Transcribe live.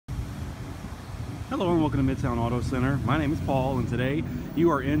Hello and welcome to Mid-Towne Auto Center. My name is Paul and today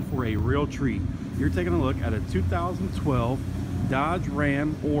you are in for a real treat. You're taking a look at a 2012 Dodge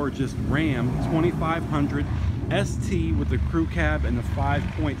Ram or just Ram 2500 ST with the crew cab and the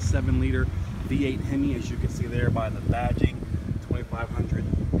 5.7 liter V8 Hemi, as you can see there by the badging. 2500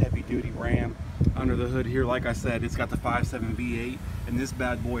 heavy duty Ram. Under the hood here, like I said, it's got the 5.7 V8 and this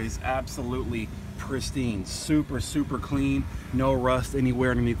bad boy is absolutely pristine, super clean, no rust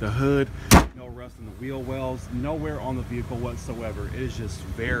anywhere underneath the hood, no rust in the wheel wells, nowhere on the vehicle whatsoever. It is just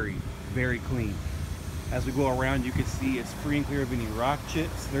very clean. As we go around, you can see it's free and clear of any rock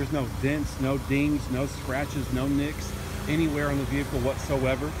chips. There's no dents, no dings, no scratches, no nicks anywhere on the vehicle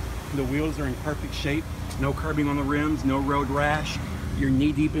whatsoever. The wheels are in perfect shape, no curbing on the rims, no road rash. You're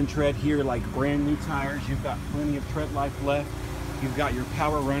knee deep in tread here like brand new tires. You've got plenty of tread life left. You've got your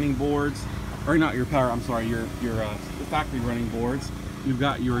power running boards, or not your power, I'm sorry, your factory running boards. You've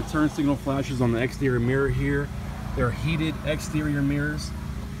got your turn signal flashes on the exterior mirror here. They're heated exterior mirrors.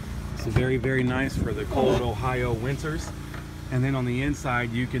 It's very nice for the cold Ohio winters. And then on the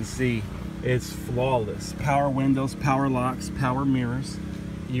inside, you can see it's flawless. Power windows, power locks, power mirrors.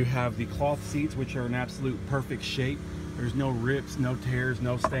 You have the cloth seats, which are in absolute perfect shape. There's no rips, no tears,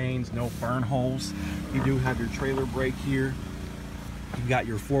 no stains, no burn holes. You do have your trailer brake here. You've got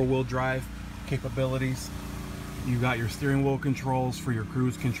your four-wheel drive capabilities. You've got your steering wheel controls for your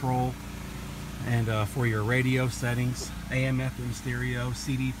cruise control and for your radio settings, AM, FM stereo,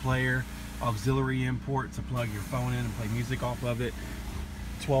 CD player, auxiliary import to plug your phone in and play music off of it,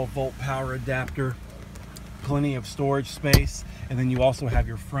 12-volt power adapter, plenty of storage space, and then you also have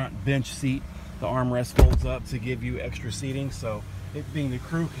your front bench seat. The armrest folds up to give you extra seating, so it being the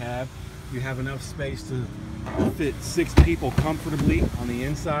crew cab, you have enough space to fit 6 people comfortably on the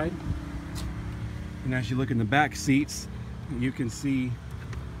inside. And as you look in the back seats, you can see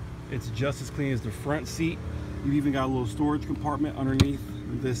it's just as clean as the front seat. You've even got a little storage compartment underneath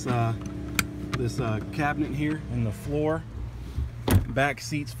this cabinet here in the floor. Back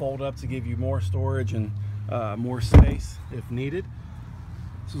seats fold up to give you more storage and more space if needed.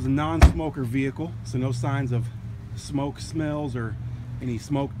 This is a non-smoker vehicle, so no signs of smoke smells or any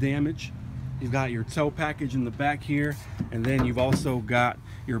smoke damage. You've got your tow package in the back here, and then you've also got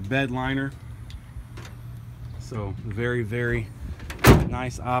your bed liner. So very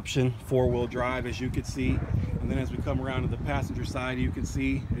nice option, 4-wheel drive, as you can see. And then as we come around to the passenger side, you can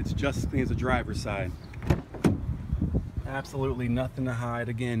see it's just as clean as the driver's side. Absolutely nothing to hide.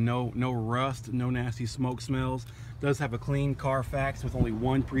 Again, no rust, no nasty smoke smells. Does have a clean Carfax with only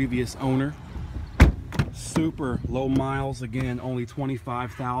one previous owner. Super low miles, again, only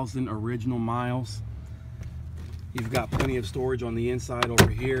 25,000 original miles. You've got plenty of storage on the inside over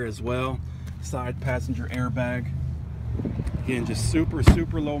here as well. Side passenger airbag. Again, just super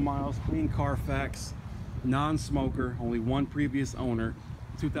low miles, clean Carfax, non-smoker, only one previous owner,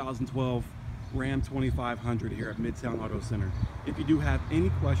 2012 Ram 2500 here at Mid-Towne Auto Center. If you do have any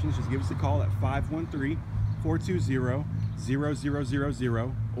questions, just give us a call at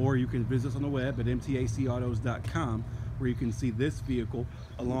 513-420-0000, or you can visit us on the web at mtacautos.com, where you can see this vehicle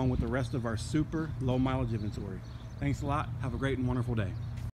along with the rest of our super low mileage inventory. Thanks a lot. Have a great and wonderful day.